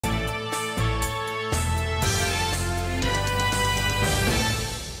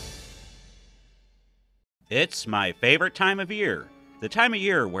It's my favorite time of year. The time of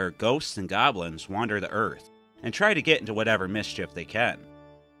year where ghosts and goblins wander the earth and try to get into whatever mischief they can.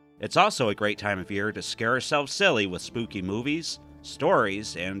 It's also a great time of year to scare ourselves silly with spooky movies,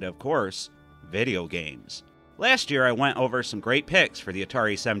 stories, and, of course, video games. Last year I went over some great picks for the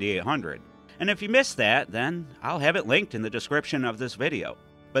Atari 7800, and if you missed that, then I'll have it linked in the description of this video.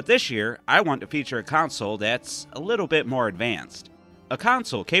 But this year, I want to feature a console that's a little bit more advanced. A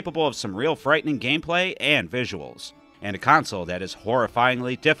console capable of some real frightening gameplay and visuals. And a console that is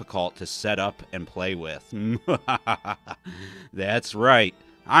horrifyingly difficult to set up and play with. That's right,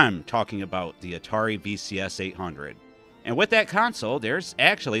 I'm talking about the Atari VCS 800. And with that console, there's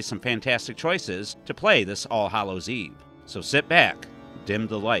actually some fantastic choices to play this All Hallows Eve. So sit back, dim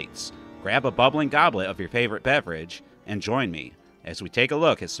the lights, grab a bubbling goblet of your favorite beverage, and join me as we take a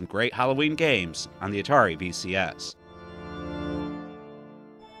look at some great Halloween games on the Atari VCS.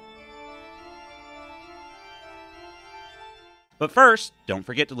 But first, don't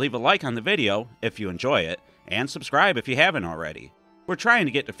forget to leave a like on the video if you enjoy it, and subscribe if you haven't already. We're trying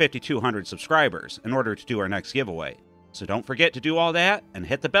to get to 5,200 subscribers in order to do our next giveaway, so don't forget to do all that and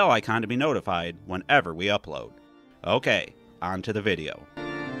hit the bell icon to be notified whenever we upload. Okay, on to the video.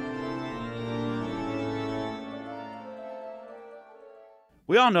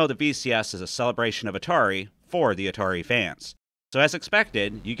 We all know the VCS is a celebration of Atari for the Atari fans, so as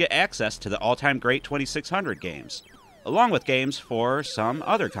expected, you get access to the all-time great 2600 games, along with games for some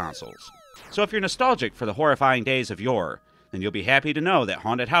other consoles. So if you're nostalgic for the horrifying days of yore, then you'll be happy to know that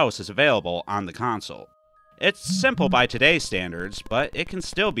Haunted House is available on the console. It's simple by today's standards, but it can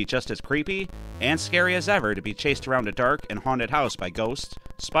still be just as creepy and scary as ever to be chased around a dark and haunted house by ghosts,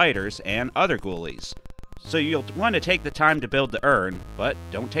 spiders, and other ghoulies. So you'll want to take the time to build the urn, but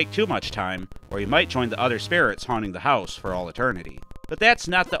don't take too much time, or you might join the other spirits haunting the house for all eternity. But that's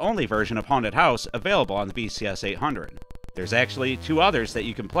not the only version of Haunted House available on the VCS 800. There's actually two others that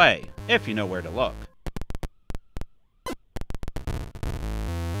you can play, if you know where to look.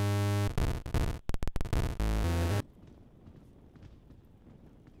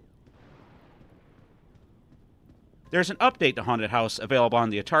 There's an update to Haunted House available on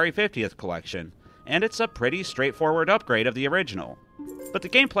the Atari 50th collection, and it's a pretty straightforward upgrade of the original. But the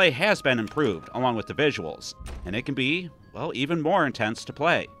gameplay has been improved, along with the visuals, and it can be, well, even more intense to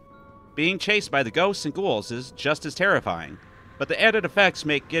play. Being chased by the ghosts and ghouls is just as terrifying, but the added effects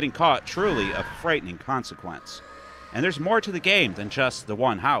make getting caught truly a frightening consequence. And there's more to the game than just the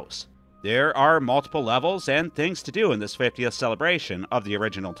one house. There are multiple levels and things to do in this 50th celebration of the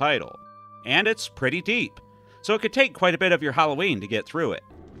original title. And it's pretty deep, so it could take quite a bit of your Halloween to get through it.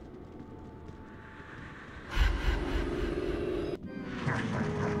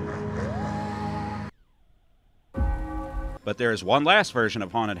 But there is one last version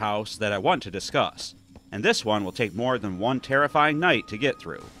of Haunted House that I want to discuss, and this one will take more than one terrifying night to get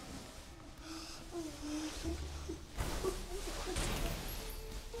through.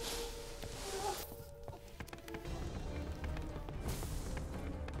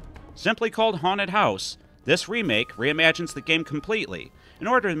 Simply called Haunted House, this remake reimagines the game completely in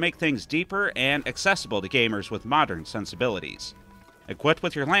order to make things deeper and accessible to gamers with modern sensibilities. Equipped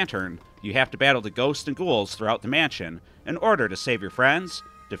with your lantern, you have to battle the ghosts and ghouls throughout the mansion in order to save your friends,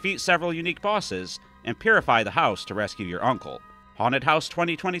 defeat several unique bosses, and purify the house to rescue your uncle. Haunted House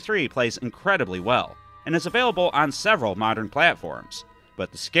 2023 plays incredibly well, and is available on several modern platforms,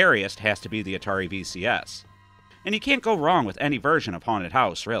 but the scariest has to be the Atari VCS. And you can't go wrong with any version of Haunted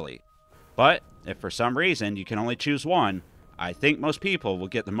House, really. But if for some reason you can only choose one, I think most people will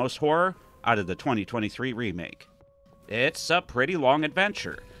get the most horror out of the 2023 remake. It's a pretty long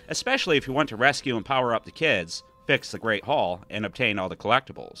adventure, especially if you want to rescue and power up the kids, fix the Great Hall, and obtain all the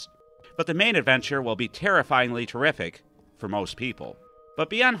collectibles. But the main adventure will be terrifyingly terrific for most people. But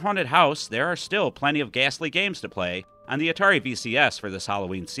beyond Haunted House, there are still plenty of ghastly games to play on the Atari VCS for this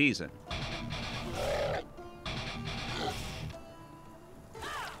Halloween season.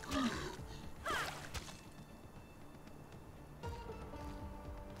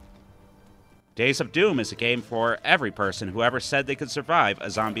 Days of Doom is a game for every person who ever said they could survive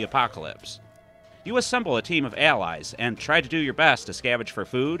a zombie apocalypse. You assemble a team of allies and try to do your best to scavenge for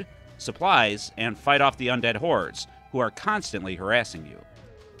food, supplies, and fight off the undead hordes who are constantly harassing you.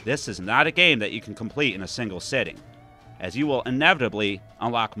 This is not a game that you can complete in a single sitting, as you will inevitably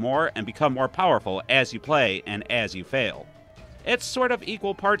unlock more and become more powerful as you play and as you fail. It's sort of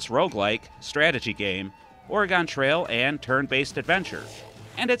equal parts roguelike, strategy game, Oregon Trail, and turn-based adventure.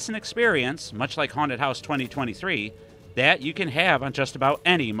 And it's an experience, much like Haunted House 2023, that you can have on just about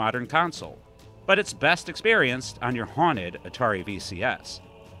any modern console. But it's best experienced on your haunted Atari VCS.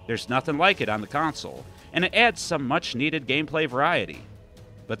 There's nothing like it on the console, and it adds some much-needed gameplay variety.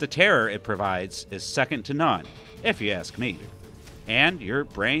 But the terror it provides is second to none, if you ask me. And your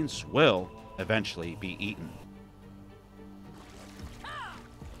brains will eventually be eaten.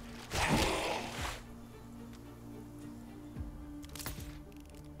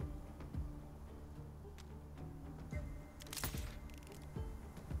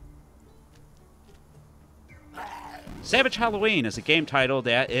 Savage Halloween is a game title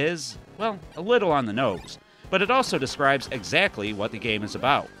that is, well, a little on the nose, but it also describes exactly what the game is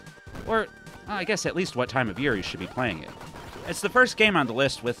about. Or, I guess at least what time of year you should be playing it. It's the first game on the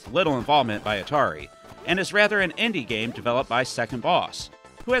list with little involvement by Atari, and is rather an indie game developed by Second Boss,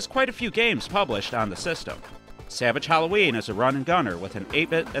 who has quite a few games published on the system. Savage Halloween is a run-and-gunner with an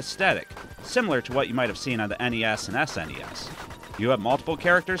 8-bit aesthetic, similar to what you might have seen on the NES and SNES. You have multiple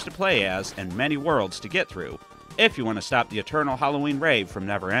characters to play as and many worlds to get through, if you want to stop the eternal Halloween rave from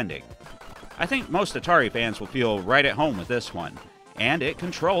never ending. I think most Atari fans will feel right at home with this one, and it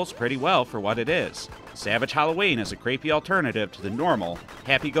controls pretty well for what it is. Savage Halloween is a creepy alternative to the normal,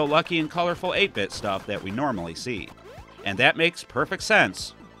 happy-go-lucky and colorful 8-bit stuff that we normally see. And that makes perfect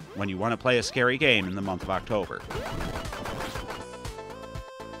sense when you want to play a scary game in the month of October.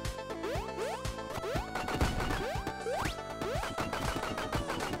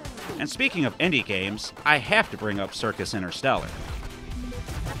 And speaking of indie games, I have to bring up Circus Interstellar.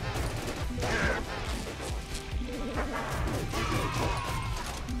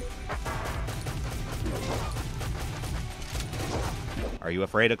 Are you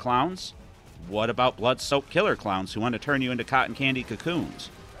afraid of clowns? What about blood-soaked killer clowns who want to turn you into cotton candy cocoons?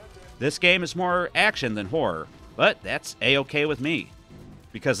 This game is more action than horror, but that's a-okay with me.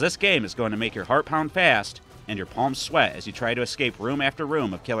 Because this game is going to make your heart pound fast, and your palms sweat as you try to escape room after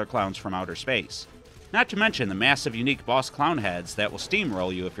room of killer clowns from outer space. Not to mention the massive unique boss clown heads that will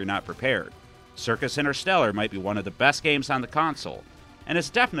steamroll you if you're not prepared. Circus Interstellar might be one of the best games on the console, and it's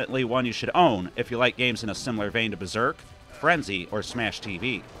definitely one you should own if you like games in a similar vein to Berserk, Frenzy, or Smash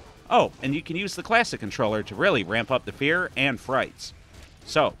TV. Oh, and you can use the classic controller to really ramp up the fear and frights.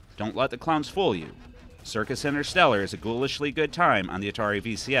 So, don't let the clowns fool you. Circus Interstellar is a ghoulishly good time on the Atari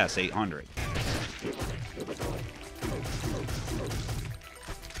VCS 800.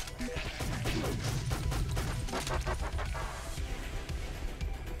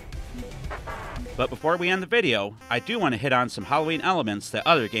 But before we end the video, I do want to hit on some Halloween elements that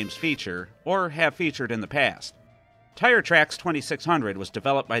other games feature, or have featured in the past. Tyre Trax 2600 was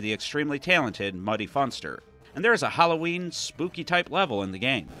developed by the extremely talented Muddyfunster, and there is a Halloween spooky type level in the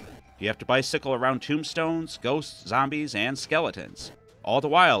game. You have to bicycle around tombstones, ghosts, zombies, and skeletons. All the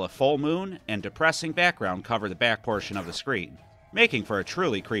while a full moon and depressing background cover the back portion of the screen, making for a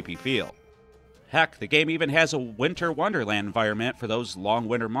truly creepy feel. Heck, the game even has a winter wonderland environment for those long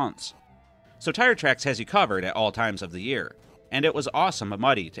winter months. So Tyre Trax has you covered at all times of the year, and it was awesome of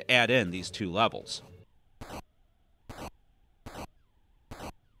Muddy to add in these two levels.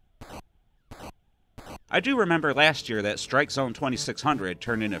 I do remember last year that Strike Zone 2600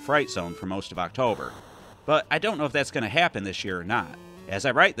 turned into Fright Zone for most of October, but I don't know if that's going to happen this year or not. As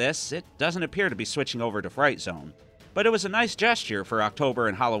I write this, it doesn't appear to be switching over to Fright Zone, but it was a nice gesture for October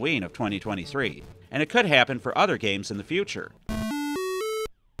and Halloween of 2023, and it could happen for other games in the future.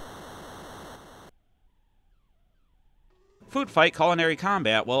 Food Fight Culinary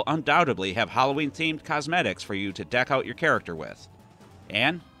Combat will undoubtedly have Halloween-themed cosmetics for you to deck out your character with.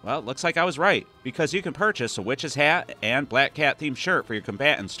 And, well, it looks like I was right, because you can purchase a witch's hat and black cat-themed shirt for your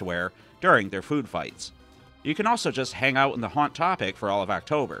combatants to wear during their food fights. You can also just hang out in the Haunt Topic for all of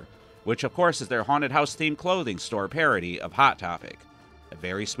October, which of course is their haunted house-themed clothing store parody of Hot Topic. A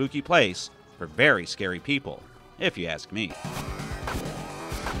very spooky place for very scary people, if you ask me.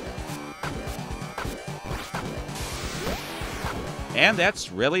 And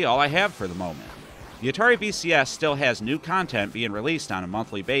that's really all I have for the moment. The Atari VCS still has new content being released on a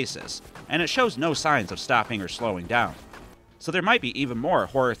monthly basis, and it shows no signs of stopping or slowing down. So there might be even more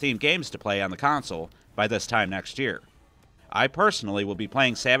horror-themed games to play on the console by this time next year. I personally will be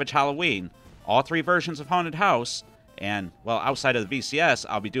playing Savage Halloween, all 3 versions of Haunted House, and, well, outside of the VCS,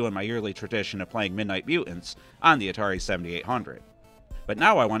 I'll be doing my yearly tradition of playing Midnight Mutants on the Atari 7800. But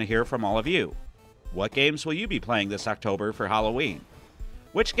now I want to hear from all of you. What games will you be playing this October for Halloween?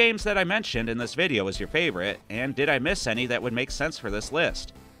 Which games that I mentioned in this video is your favorite, and did I miss any that would make sense for this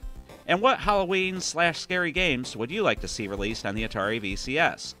list? And what Halloween/scary games would you like to see released on the Atari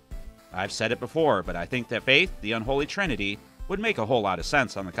VCS? I've said it before, but I think that Faith, the Unholy Trinity, would make a whole lot of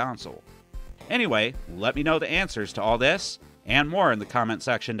sense on the console. Anyway, let me know the answers to all this, and more in the comment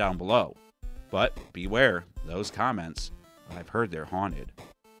section down below. But beware, those comments, I've heard they're haunted.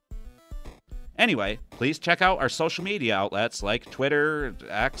 Anyway, please check out our social media outlets like Twitter,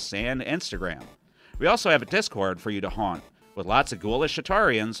 X, and Instagram. We also have a Discord for you to haunt, with lots of ghoulish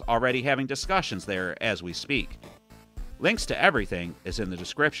Atarians already having discussions there as we speak. Links to everything is in the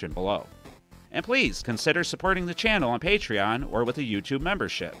description below. And please consider supporting the channel on Patreon or with a YouTube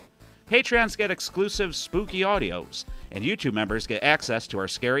membership. Patreons get exclusive spooky audios, and YouTube members get access to our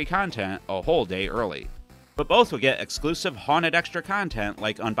scary content a whole day early. But both will get exclusive haunted extra content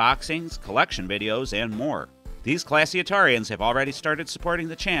like unboxings, collection videos, and more. These classy Atarians have already started supporting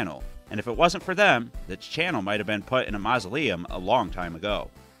the channel, and if it wasn't for them, the channel might have been put in a mausoleum a long time ago.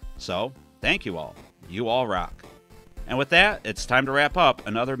 So, thank you all. You all rock. And with that, it's time to wrap up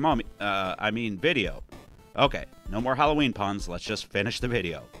another video. Okay, no more Halloween puns, let's just finish the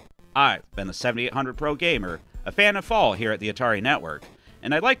video. I've been the 7800 Pro Gamer, a fan of fall here at the Atari Network,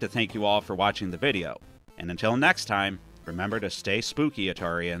 and I'd like to thank you all for watching the video. And until next time, remember to stay spooky,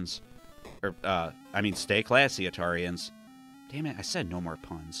 Atarians. Stay classy, Atarians. Damn it, I said no more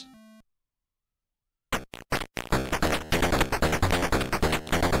puns.